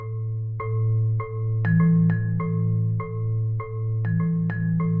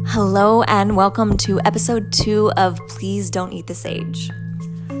Hello and welcome to episode 2 of Please Don't Eat the Sage.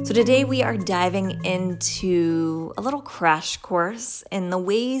 So today we are diving into a little crash course in the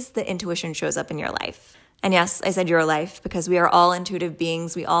ways that intuition shows up in your life. And yes, I said your life because we are all intuitive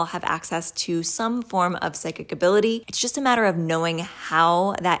beings. We all have access to some form of psychic ability. It's just a matter of knowing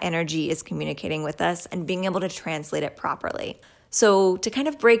how that energy is communicating with us and being able to translate it properly. So to kind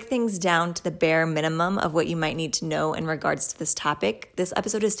of break things down to the bare minimum of what you might need to know in regards to this topic, this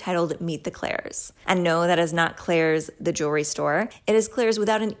episode is titled Meet the Claires. And no, that is not Claire's, the jewelry store. It is Claire's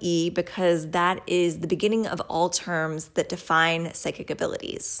without an E because that is the beginning of all terms that define psychic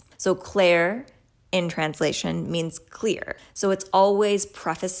abilities. So Claire, in translation, means clear. So it's always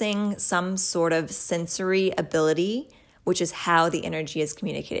prefacing some sort of sensory ability, which is how the energy is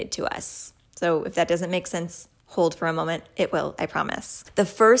communicated to us. So if that doesn't make sense, hold for a moment. It will, I promise. The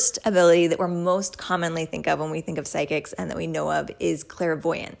first ability that we're most commonly think of when we think of psychics and that we know of is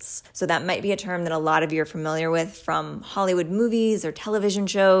clairvoyance. So that might be a term that a lot of you are familiar with from Hollywood movies or television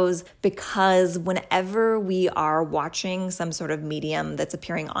shows, because whenever we are watching some sort of medium that's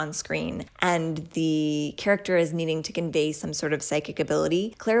appearing on screen and the character is needing to convey some sort of psychic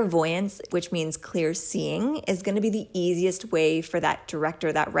ability, clairvoyance, which means clear seeing, is going to be the easiest way for that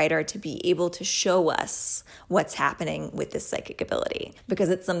director, that writer, to be able to show us what's happening with this psychic ability, because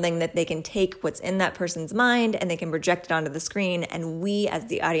it's something that they can take what's in that person's mind and they can project it onto the screen, and we as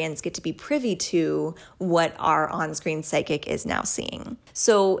the audience get to be privy to what our on-screen psychic is now seeing.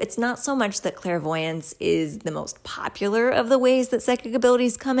 So it's not so much that clairvoyance is the most popular of the ways that psychic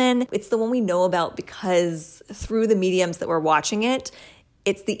abilities come in. It's the one we know about because through the mediums that we're watching it,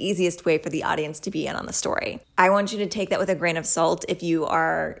 it's the easiest way for the audience to be in on the story. I want you to take that with a grain of salt if you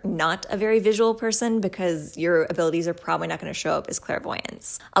are not a very visual person, because your abilities are probably not going to show up as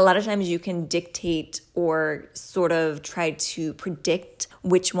clairvoyance. A lot of times you can dictate or sort of try to predict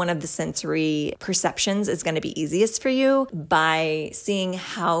which one of the sensory perceptions is going to be easiest for you by seeing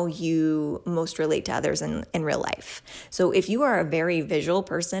how you most relate to others in real life. So if you are a very visual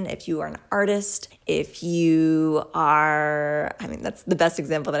person, if you are an artist, if you are, that's the best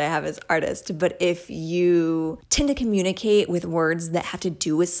example that I have is artist, but if you tend to communicate with words that have to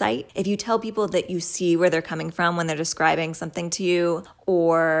do with sight, if you tell people that you see where they're coming from when they're describing something to you,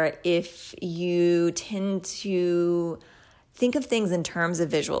 or if you tend to think of things in terms of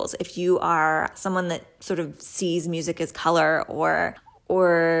visuals, if you are someone that sort of sees music as color or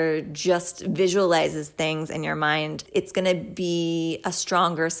just visualizes things in your mind, it's going to be a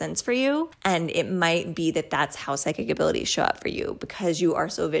stronger sense for you. And it might be that that's how psychic abilities show up for you. Because you are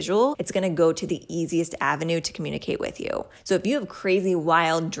so visual, it's going to go to the easiest avenue to communicate with you. So if you have crazy,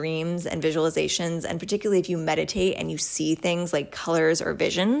 wild dreams and visualizations, and particularly if you meditate and you see things like colors or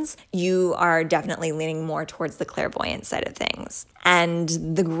visions, you are definitely leaning more towards the clairvoyant side of things. And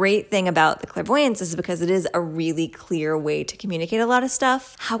the great thing about the clairvoyance is because it is a really clear way to communicate a lot of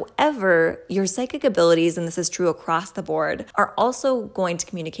stuff. However, your psychic abilities, and this is true across the board, are also going to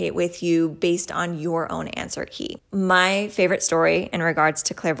communicate with you based on your own answer key. My favorite story in regards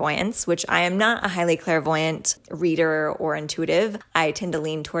to clairvoyance, which I am not a highly clairvoyant reader or intuitive, I tend to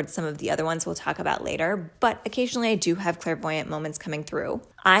lean towards some of the other ones we'll talk about later, but occasionally I do have clairvoyant moments coming through.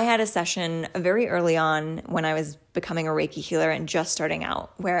 I had a session very early on when I was becoming a Reiki healer and just starting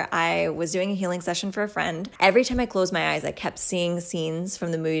out, where I was doing a healing session for a friend. Every time I closed my eyes, I kept seeing scenes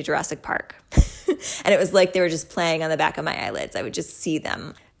from the movie Jurassic Park. And it was like they were just playing on the back of my eyelids. I would just see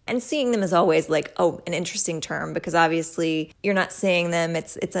them. And seeing them is always like, an interesting term, because obviously you're not seeing them.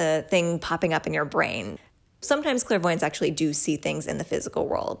 It's a thing popping up in your brain. Sometimes clairvoyants actually do see things in the physical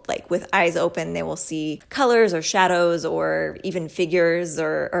world. Like with eyes open, they will see colors or shadows or even figures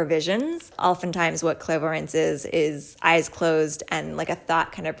or visions. Oftentimes what clairvoyance is eyes closed and like a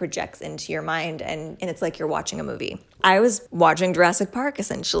thought kind of projects into your mind and it's like you're watching a movie. I was watching Jurassic Park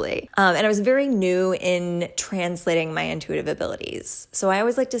essentially, and I was very new in translating my intuitive abilities. So I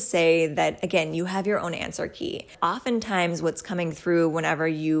always like to say that, again, you have your own answer key. Oftentimes what's coming through whenever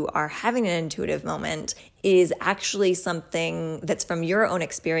you are having an intuitive moment is actually something that's from your own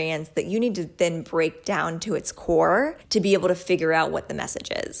experience that you need to then break down to its core to be able to figure out what the message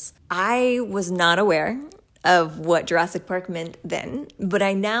is. I was not aware of what Jurassic Park meant then, but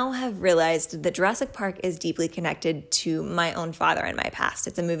I now have realized that Jurassic Park is deeply connected to my own father in my past.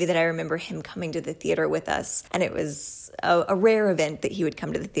 It's a movie that I remember him coming to the theater with us, and it was a rare event that he would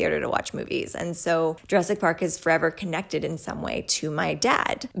come to the theater to watch movies. And so Jurassic Park is forever connected in some way to my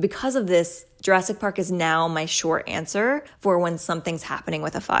dad. Because of this, Jurassic Park is now my short answer for when something's happening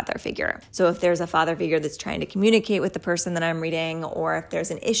with a father figure. So if there's a father figure that's trying to communicate with the person that I'm reading, or if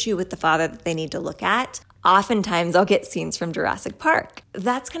there's an issue with the father that they need to look at, Oftentimes I'll get scenes from Jurassic Park.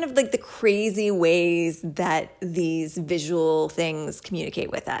 That's kind of like the crazy ways that these visual things communicate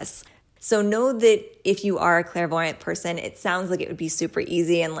with us. So know that if you are a clairvoyant person, it sounds like it would be super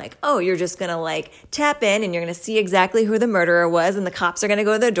easy and like, oh, you're just going to like tap in and you're going to see exactly who the murderer was and the cops are going to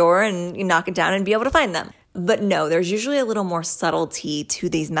go to the door and you knock it down and be able to find them. But no, there's usually a little more subtlety to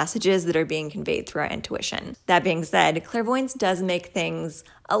these messages that are being conveyed through our intuition. That being said, clairvoyance does make things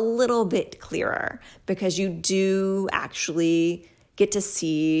a little bit clearer because you do actually get to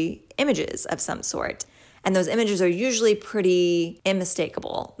see images of some sort. And those images are usually pretty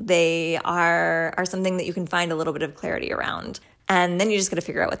unmistakable. They are something that you can find a little bit of clarity around. And then you just got to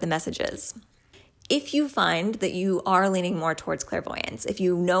figure out what the message is. If you find that you are leaning more towards clairvoyance, if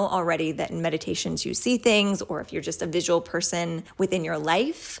you know already that in meditations you see things, or if you're just a visual person within your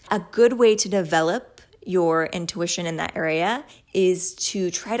life, a good way to develop your intuition in that area is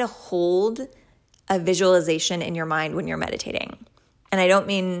to try to hold a visualization in your mind when you're meditating. And I don't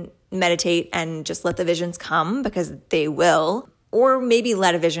mean meditate and just let the visions come, because they will, or maybe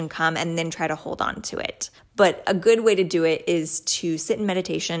let a vision come and then try to hold on to it. But a good way to do it is to sit in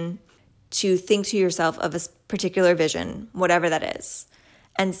meditation, to think to yourself of a particular vision, whatever that is,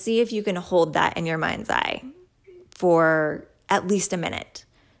 and see if you can hold that in your mind's eye for at least a minute.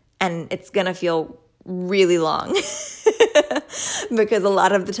 And it's going to feel really long because a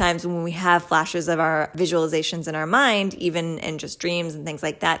lot of the times when we have flashes of our visualizations in our mind, even in just dreams and things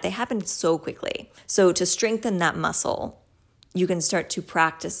like that, they happen so quickly. So to strengthen that muscle, you can start to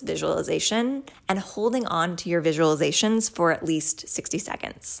practice visualization and holding on to your visualizations for at least 60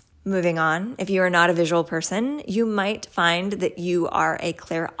 seconds. Moving on, if you are not a visual person, you might find that you are a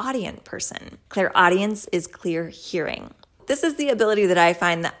clairaudient person. Clairaudience is clear hearing. This is the ability that I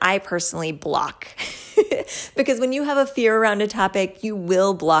find that I personally block. Because when you have a fear around a topic, you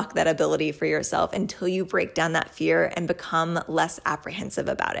will block that ability for yourself until you break down that fear and become less apprehensive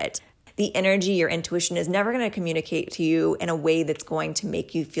about it. The energy, your intuition is never going to communicate to you in a way that's going to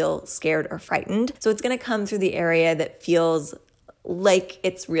make you feel scared or frightened. So it's going to come through the area that feels like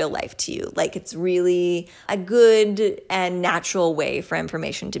it's real life to you, like it's really a good and natural way for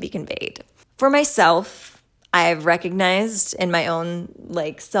information to be conveyed. For myself, I've recognized in my own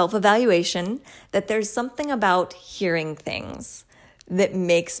self-evaluation that there's something about hearing things that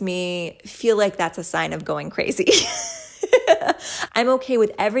makes me feel like that's a sign of going crazy. I'm okay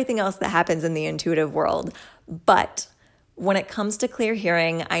with everything else that happens in the intuitive world, but when it comes to clear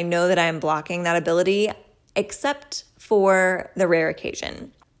hearing, I know that I'm blocking that ability, except for the rare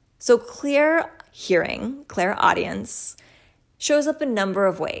occasion. So clear hearing, clairaudience, shows up a number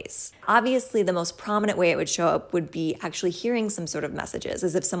of ways. Obviously, the most prominent way it would show up would be actually hearing some sort of messages,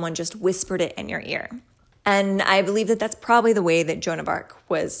 as if someone just whispered it in your ear. And I believe that that's probably the way that Joan of Arc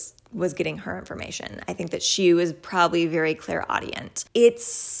was getting her information. I think that she was probably very clairaudient.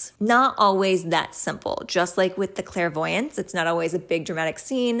 It's not always that simple. Just like with the clairvoyance, it's not always a big dramatic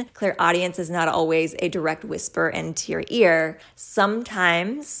scene. Clairaudience is not always a direct whisper into your ear.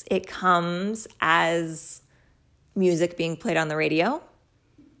 Sometimes it comes as music being played on the radio.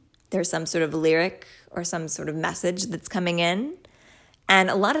 There's some sort of lyric or some sort of message that's coming in. And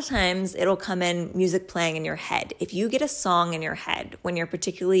a lot of times it'll come in music playing in your head. If you get a song in your head when you're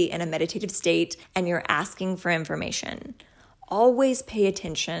particularly in a meditative state and you're asking for information, always pay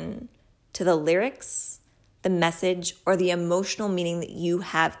attention to the lyrics, the message, or the emotional meaning that you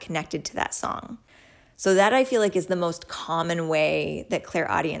have connected to that song. So that I feel like is the most common way that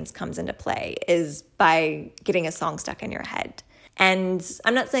clairaudience comes into play, is by getting a song stuck in your head. And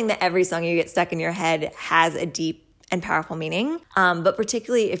I'm not saying that every song you get stuck in your head has a deep and powerful meaning. But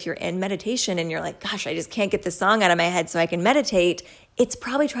particularly if you're in meditation and you're like, gosh, I just can't get this song out of my head so I can meditate, it's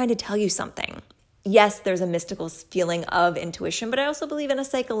probably trying to tell you something. Yes, there's a mystical feeling of intuition, but I also believe in a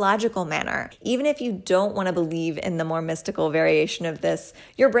psychological manner. Even if you don't want to believe in the more mystical variation of this,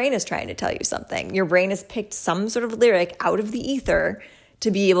 your brain is trying to tell you something. Your brain has picked some sort of lyric out of the ether to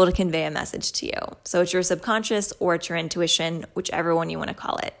be able to convey a message to you. So it's your subconscious or it's your intuition, whichever one you want to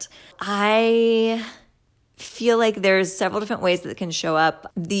call it. I feel like there's several different ways that it can show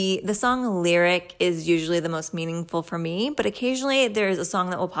up. The song lyric is usually the most meaningful for me, but occasionally there's a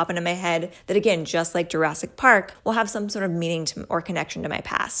song that will pop into my head that, again, just like Jurassic Park, will have some sort of meaning to or connection to my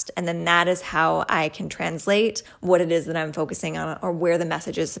past. And then that is how I can translate what it is that I'm focusing on or where the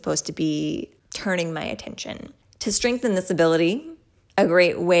message is supposed to be turning my attention. To strengthen this ability, a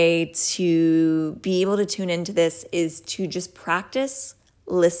great way to be able to tune into this is to just practice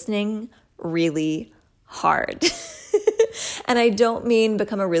listening really hard. And I don't mean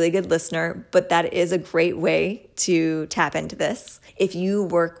become a really good listener, but that is a great way to tap into this. If you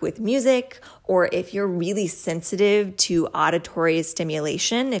work with music, or if you're really sensitive to auditory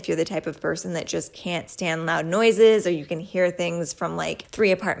stimulation, if you're the type of person that just can't stand loud noises, or you can hear things from like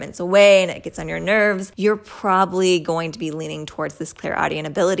 3 apartments away and it gets on your nerves, you're probably going to be leaning towards this clairaudient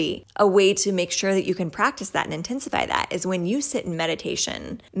ability. A way to make sure that you can practice that and intensify that is when you sit in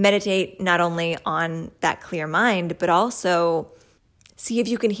meditation. Meditate not only on that clear mind, but also see if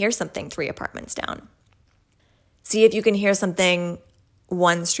you can hear something 3 apartments down. See if you can hear something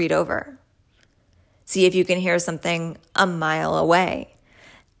 1 street over. See if you can hear something a mile away.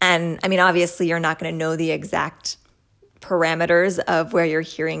 And I mean, obviously, you're not going to know the exact parameters of where your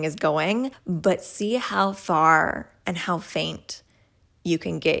hearing is going, but see how far and how faint you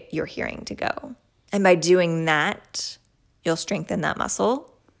can get your hearing to go. And by doing that, you'll strengthen that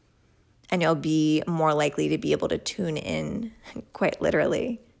muscle, and you'll be more likely to be able to tune in, quite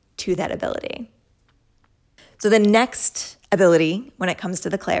literally, to that ability. So the next ability when it comes to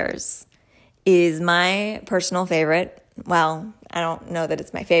the clairs is my personal favorite. Well, I don't know that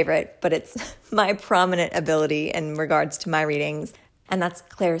it's my favorite, but it's my prominent ability in regards to my readings, and that's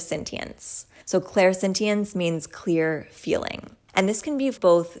clairsentience. So clairsentience means clear feeling. And this can be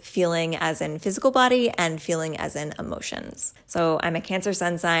both feeling as in physical body and feeling as in emotions. So I'm a Cancer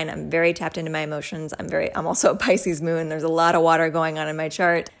sun sign. I'm very tapped into my emotions. I'm also a Pisces moon. There's a lot of water going on in my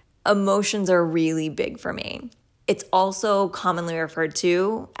chart. Emotions are really big for me. It's also commonly referred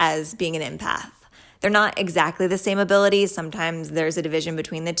to as being an empath. They're not exactly the same ability. Sometimes there's a division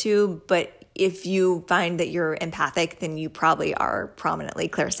between the two, but if you find that you're empathic, then you probably are prominently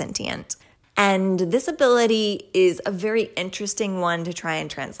clairsentient. And this ability is a very interesting one to try and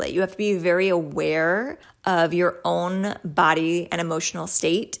translate. You have to be very aware of your own body and emotional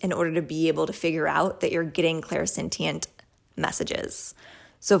state in order to be able to figure out that you're getting clairsentient messages.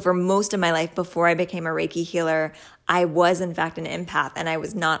 So for most of my life before I became a Reiki healer, I was in fact an empath and I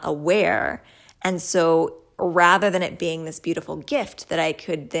was not aware. And so rather than it being this beautiful gift that I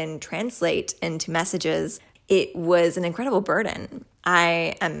could then translate into messages, it was an incredible burden.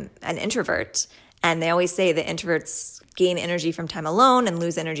 I am an introvert, and they always say that introverts gain energy from time alone and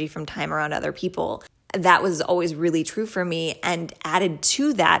lose energy from time around other people. That was always really true for me, and added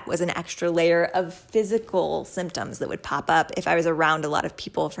to that was an extra layer of physical symptoms that would pop up if I was around a lot of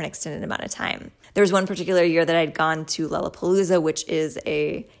people for an extended amount of time. There was one particular year that I'd gone to Lollapalooza, which is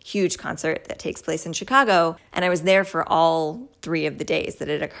a huge concert that takes place in Chicago, and I was there for all 3 of the days that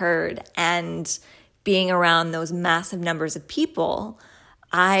it occurred. And being around those massive numbers of people,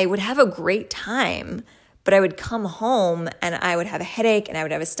 I would have a great time, but I would come home and I would have a headache and I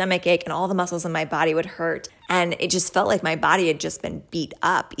would have a stomach ache and all the muscles in my body would hurt. And it just felt like my body had just been beat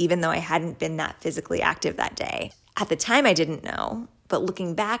up, even though I hadn't been that physically active that day. At the time, I didn't know. But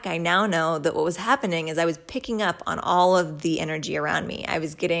looking back, I now know that what was happening is I was picking up on all of the energy around me. I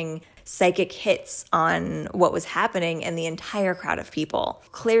was getting psychic hits on what was happening in the entire crowd of people.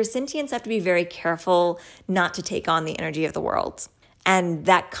 Clairsentients have to be very careful not to take on the energy of the world. And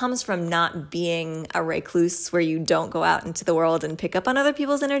that comes from not being a recluse where you don't go out into the world and pick up on other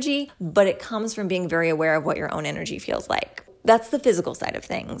people's energy, but it comes from being very aware of what your own energy feels like. That's the physical side of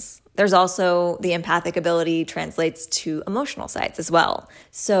things. There's also the empathic ability translates to emotional sides as well.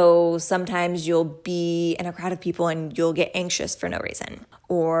 So sometimes you'll be in a crowd of people and you'll get anxious for no reason,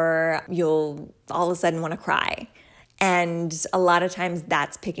 or you'll all of a sudden want to cry. And a lot of times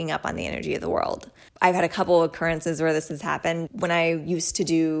that's picking up on the energy of the world. I've had a couple of occurrences where this has happened. When I used to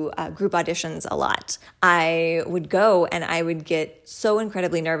do group auditions a lot, I would go and I would get so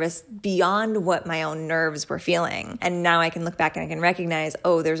incredibly nervous beyond what my own nerves were feeling. And now I can look back and I can recognize,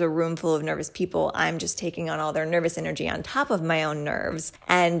 oh, there's a room full of nervous people. I'm just taking on all their nervous energy on top of my own nerves.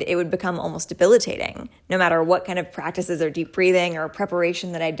 And it would become almost debilitating, no matter what kind of practices or deep breathing or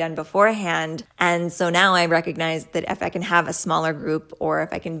preparation that I'd done beforehand. And so now I recognize that if I can have a smaller group or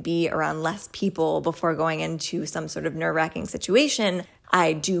if I can be around less people before going into some sort of nerve-wracking situation,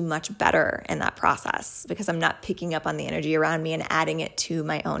 I do much better in that process because I'm not picking up on the energy around me and adding it to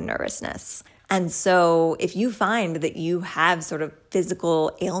my own nervousness. And so if you find that you have sort of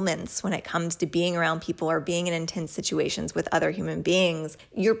physical ailments when it comes to being around people or being in intense situations with other human beings,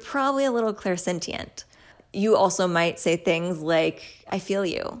 you're probably a little clairsentient. You also might say things like, I feel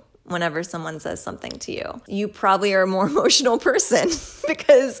you, whenever someone says something to you. You probably are a more emotional person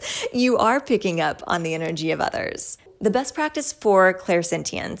because you are picking up on the energy of others. The best practice for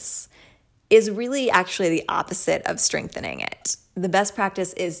clairsentience is really actually the opposite of strengthening it. The best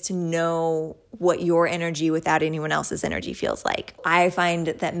practice is to know what your energy without anyone else's energy feels like. I find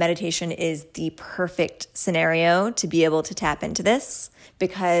that meditation is the perfect scenario to be able to tap into this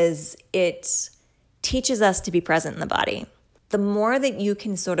because it teaches us to be present in the body. The more that you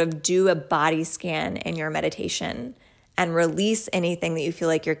can sort of do a body scan in your meditation and release anything that you feel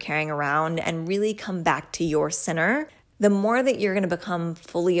like you're carrying around and really come back to your center, the more that you're going to become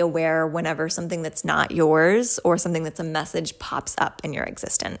fully aware whenever something that's not yours or something that's a message pops up in your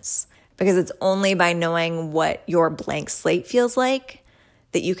existence. Because it's only by knowing what your blank slate feels like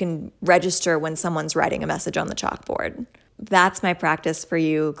that you can register when someone's writing a message on the chalkboard. That's my practice for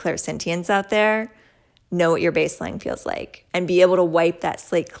you clairsentients out there. Know what your baseline feels like and be able to wipe that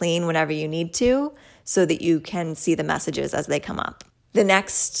slate clean whenever you need to so that you can see the messages as they come up. The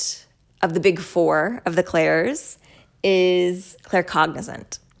next of the big four of the clairs is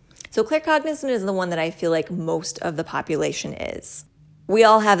claircognizant. So claircognizant is the one that I feel like most of the population is. We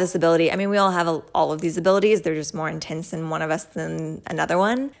all have this ability. I mean, we all have all of these abilities. They're just more intense in one of us than another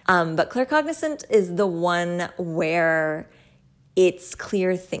one. But claircognizant is the one where it's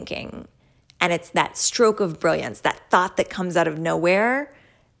clear thinking. And it's that stroke of brilliance, that thought that comes out of nowhere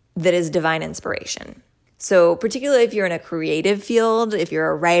that is divine inspiration. So particularly if you're in a creative field, if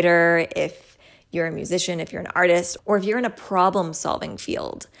you're a writer, if you're a musician, if you're an artist, or if you're in a problem-solving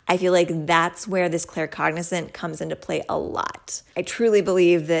field, I feel like that's where this claircognizant comes into play a lot. I truly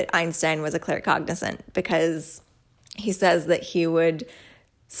believe that Einstein was a claircognizant because he says that he would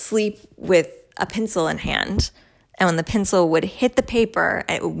sleep with a pencil in hand, and when the pencil would hit the paper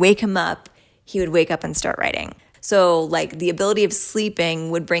and it would wake him up, he would wake up and start writing. So like the ability of sleeping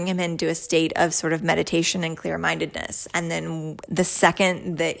would bring him into a state of sort of meditation and clear-mindedness. And then the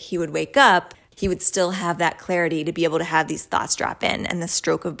second that he would wake up, he would still have that clarity to be able to have these thoughts drop in and the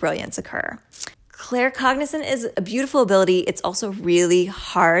stroke of brilliance occur. Claircognizant is a beautiful ability. It's also really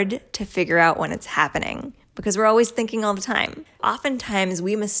hard to figure out when it's happening because we're always thinking all the time. Oftentimes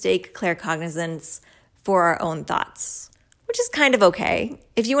we mistake claircognizance for our own thoughts, which is kind of okay.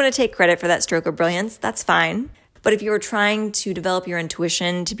 If you want to take credit for that stroke of brilliance, that's fine. But if you're trying to develop your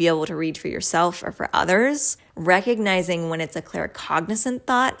intuition to be able to read for yourself or for others, recognizing when it's a claircognizant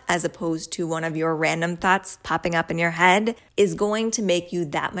thought as opposed to one of your random thoughts popping up in your head is going to make you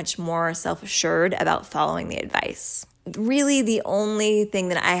that much more self-assured about following the advice. Really, the only thing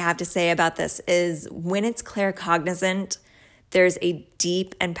that I have to say about this is when it's claircognizant, there's a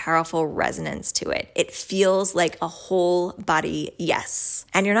deep and powerful resonance to it. It feels like a whole body yes.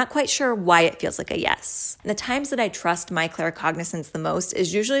 And you're not quite sure why it feels like a yes. And the times that I trust my claircognizance the most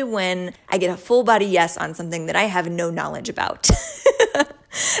is usually when I get a full body yes on something that I have no knowledge about.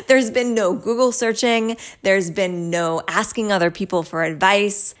 There's been no Google searching. There's been no asking other people for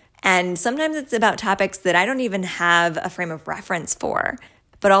advice. And sometimes it's about topics that I don't even have a frame of reference for.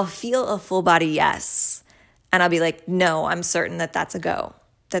 But I'll feel a full body yes. And I'll be like, no, I'm certain that that's a go,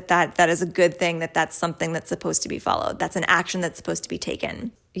 that is a good thing, that's something that's supposed to be followed. That's an action that's supposed to be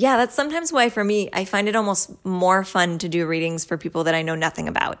taken. Yeah, that's sometimes why for me, I find it almost more fun to do readings for people that I know nothing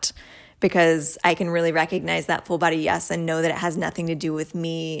about because I can really recognize that full body yes and know that it has nothing to do with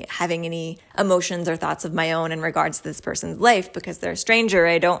me having any emotions or thoughts of my own in regards to this person's life because they're a stranger.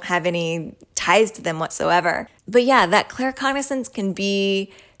 I don't have any ties to them whatsoever. But yeah, that claircognizance can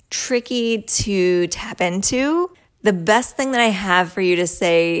be tricky to tap into. The best thing that I have for you to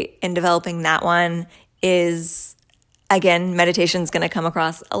say in developing that one is, again, meditation's going to come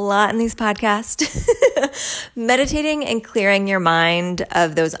across a lot in these podcasts. Meditating and clearing your mind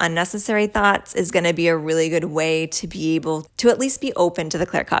of those unnecessary thoughts is going to be a really good way to be able to at least be open to the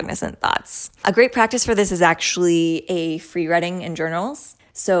claircognizant thoughts. A great practice for this is actually a free writing in journals.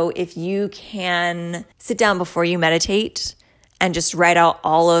 So if you can sit down before you meditate and just write out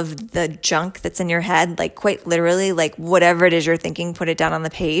all of the junk that's in your head, like quite literally, like whatever it is you're thinking, put it down on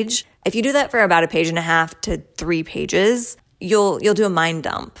the page. If you do that for about 1.5 to 3 pages, you'll do a mind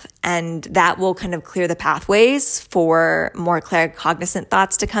dump, and that will kind of clear the pathways for more claircognizant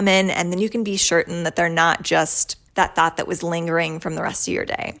thoughts to come in, and then you can be certain that they're not just that thought that was lingering from the rest of your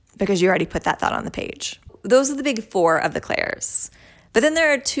day because you already put that thought on the page. Those are the big 4 of the clairs. But then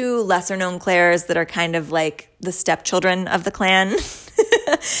there are 2 lesser known clairs that are kind of like the stepchildren of the clan.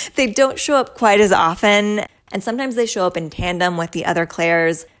 They don't show up quite as often, and sometimes they show up in tandem with the other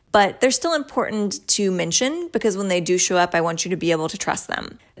clairs, but they're still important to mention because when they do show up, I want you to be able to trust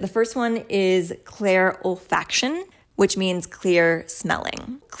them. The first one is clairolfaction, which means clear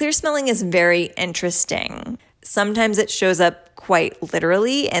smelling. Clear smelling is very interesting. Sometimes it shows up quite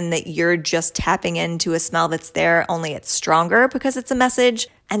literally and that you're just tapping into a smell that's there, only it's stronger because it's a message.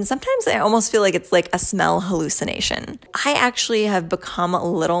 And sometimes I almost feel like it's like a smell hallucination. I actually have become a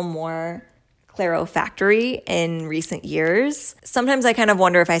little more clarofactory in recent years. Sometimes I kind of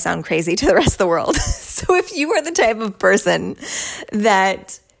wonder if I sound crazy to the rest of the world. So if you are the type of person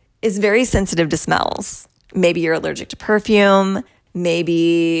that is very sensitive to smells, maybe you're allergic to perfume,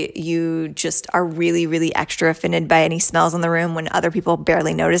 maybe you just are really, really extra offended by any smells in the room when other people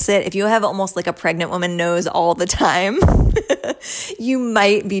barely notice it. If you have almost like a pregnant woman nose all the time, you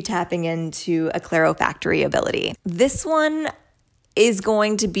might be tapping into a clarofactory ability. This one is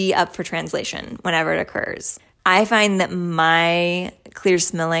going to be up for translation whenever it occurs. I find that my clear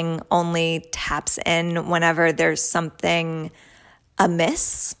smelling only taps in whenever there's something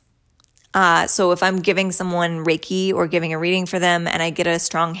amiss. So if I'm giving someone Reiki or giving a reading for them and I get a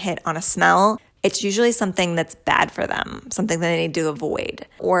strong hit on a smell, it's usually something that's bad for them, something that they need to avoid.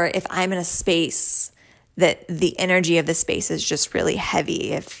 Or if I'm in a space that the energy of the space is just really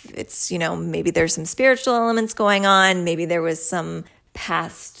heavy, if it's, maybe there's some spiritual elements going on, maybe there was some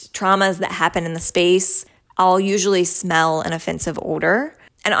past traumas that happen in the space, I'll usually smell an offensive odor.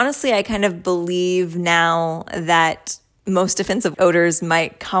 And honestly, I kind of believe now that most offensive odors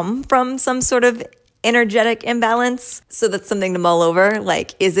might come from some sort of energetic imbalance. So that's something to mull over.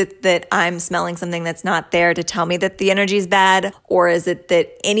 Like, is it that I'm smelling something that's not there to tell me that the energy is bad? Or is it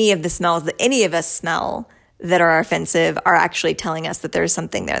that any of the smells that any of us smell that are offensive are actually telling us that there's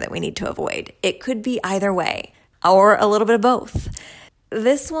something there that we need to avoid? It could be either way, or a little bit of both.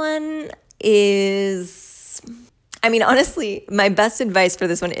 This one is... honestly, my best advice for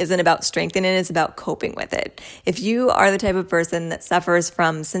this one isn't about strengthening, it's about coping with it. If you are the type of person that suffers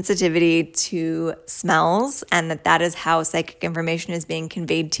from sensitivity to smells and that is how psychic information is being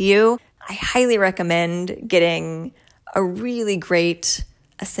conveyed to you, I highly recommend getting a really great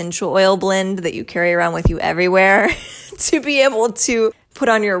essential oil blend that you carry around with you everywhere to be able to put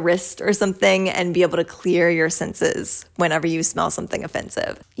on your wrist or something and be able to clear your senses whenever you smell something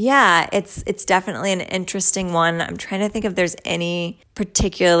offensive. Yeah, it's definitely an interesting one. I'm trying to think if there's any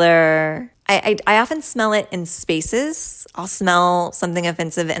particular... I often smell it in spaces. I'll smell something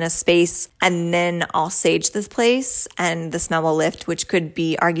offensive in a space and then I'll sage this place and the smell will lift, which could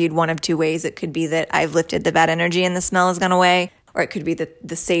be argued one of two ways. It could be that I've lifted the bad energy and the smell has gone away, or it could be that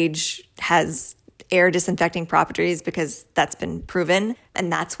the sage has air disinfecting properties because that's been proven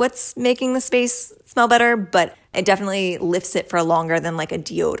and that's what's making the space smell better, but it definitely lifts it for longer than like a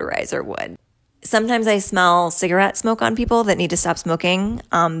deodorizer would. Sometimes I smell cigarette smoke on people that need to stop smoking,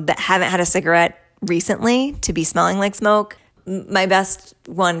 that haven't had a cigarette recently to be smelling like smoke. My best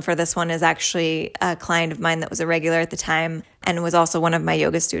one for this one is actually a client of mine that was a regular at the time and was also one of my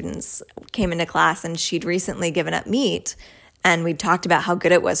yoga students. Came into class and she'd recently given up meat. And we talked about how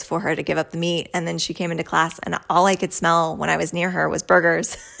good it was for her to give up the meat. And then she came into class and all I could smell when I was near her was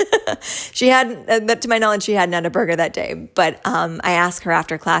burgers. She hadn't, to my knowledge, she hadn't had a burger that day. But I asked her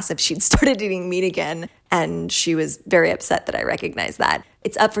after class if she'd started eating meat again. And she was very upset that I recognized that.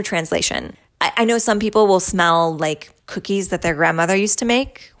 It's up for translation. I know some people will smell like cookies that their grandmother used to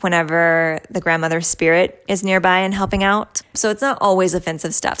make whenever the grandmother's spirit is nearby and helping out. So it's not always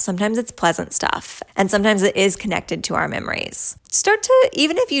offensive stuff. Sometimes it's pleasant stuff. And sometimes it is connected to our memories.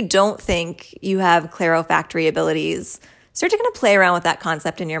 Even if you don't think you have clarofactory abilities, start to kind of play around with that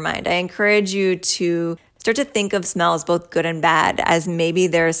concept in your mind. I encourage you to start to think of smells, both good and bad, as maybe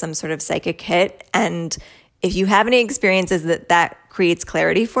there's some sort of psychic hit. And if you have any experiences that creates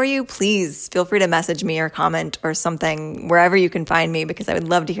clarity for you, please feel free to message me or comment or something wherever you can find me, because I would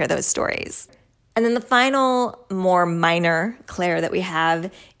love to hear those stories. And then the final, more minor clair that we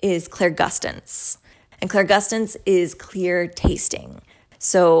have is clairgustance. And clairgustance is clear tasting.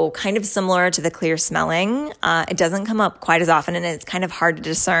 So kind of similar to the clear smelling. It doesn't come up quite as often and it's kind of hard to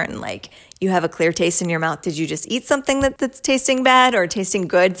discern. Like, you have a clear taste in your mouth. Did you just eat something that's tasting bad or tasting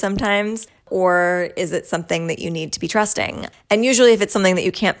good sometimes? Or is it something that you need to be trusting? And usually if it's something that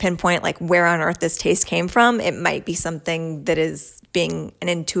you can't pinpoint, like where on earth this taste came from, it might be something that is being an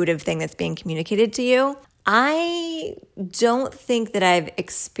intuitive thing that's being communicated to you. I don't think that I've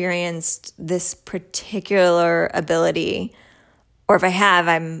experienced this particular ability, or if I have,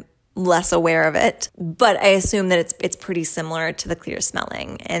 I'm less aware of it. But I assume that it's pretty similar to the clear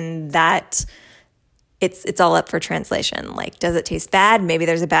smelling, and that it's all up for translation. Like, does it taste bad? Maybe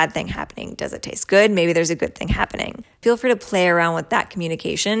there's a bad thing happening. Does it taste good? Maybe there's a good thing happening. Feel free to play around with that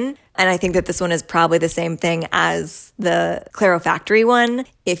communication. And I think that this one is probably the same thing as the clarofactory one.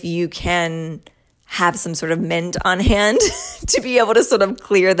 If you can have some sort of mint on hand to be able to sort of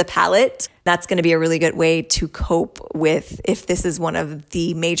clear the palate. That's going to be a really good way to cope with if this is one of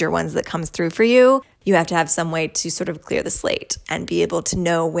the major ones that comes through for you. You have to have some way to sort of clear the slate and be able to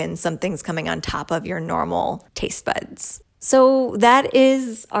know when something's coming on top of your normal taste buds. So that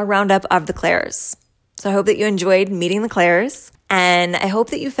is our roundup of the clairs. So I hope that you enjoyed meeting the clairs, and I hope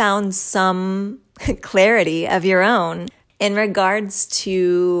that you found some clarity of your own in regards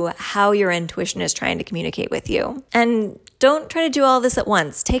to how your intuition is trying to communicate with you. And don't try to do all this at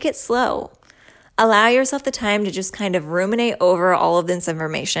once. Take it slow. Allow yourself the time to just kind of ruminate over all of this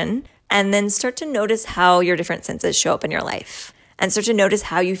information and then start to notice how your different senses show up in your life and start to notice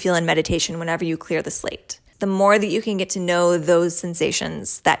how you feel in meditation whenever you clear the slate. The more that you can get to know those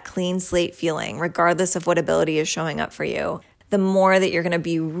sensations, that clean slate feeling, regardless of what ability is showing up for you, the more that you're going to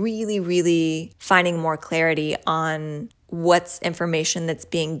be really, really finding more clarity on what's information that's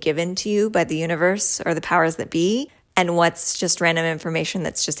being given to you by the universe or the powers that be, and what's just random information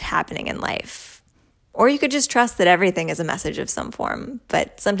that's just happening in life. Or you could just trust that everything is a message of some form,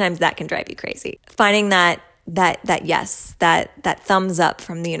 but sometimes that can drive you crazy. Finding that thumbs up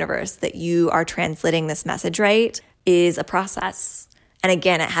from the universe that you are translating this message right is a process. And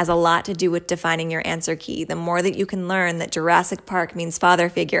again, it has a lot to do with defining your answer key. The more that you can learn that Jurassic Park means father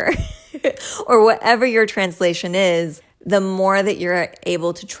figure or whatever your translation is, the more that you're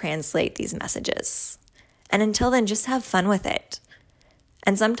able to translate these messages. And until then, just have fun with it.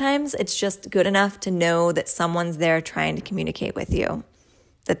 And sometimes it's just good enough to know that someone's there trying to communicate with you,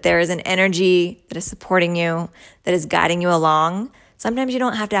 that there is an energy that is supporting you, that is guiding you along. Sometimes you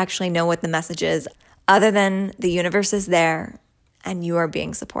don't have to actually know what the message is, other than the universe is there and you are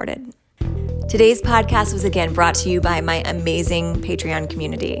being supported. Today's podcast was again brought to you by my amazing Patreon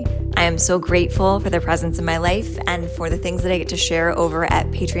community. I am so grateful for their presence in my life and for the things that I get to share over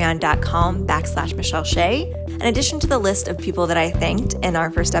at patreon.com/Michelle Shea. In addition to the list of people that I thanked in our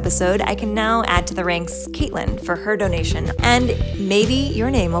first episode, I can now add to the ranks Caitlin for her donation, and maybe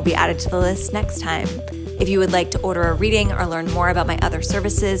your name will be added to the list next time. If you would like to order a reading or learn more about my other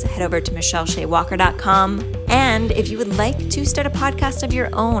services, head over to michelleshaywalker.com. And if you would like to start a podcast of your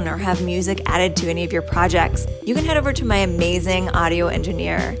own or have music added to any of your projects, you can head over to my amazing audio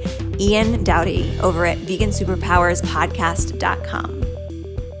engineer, Ian Dowdy, over at vegansuperpowerspodcast.com.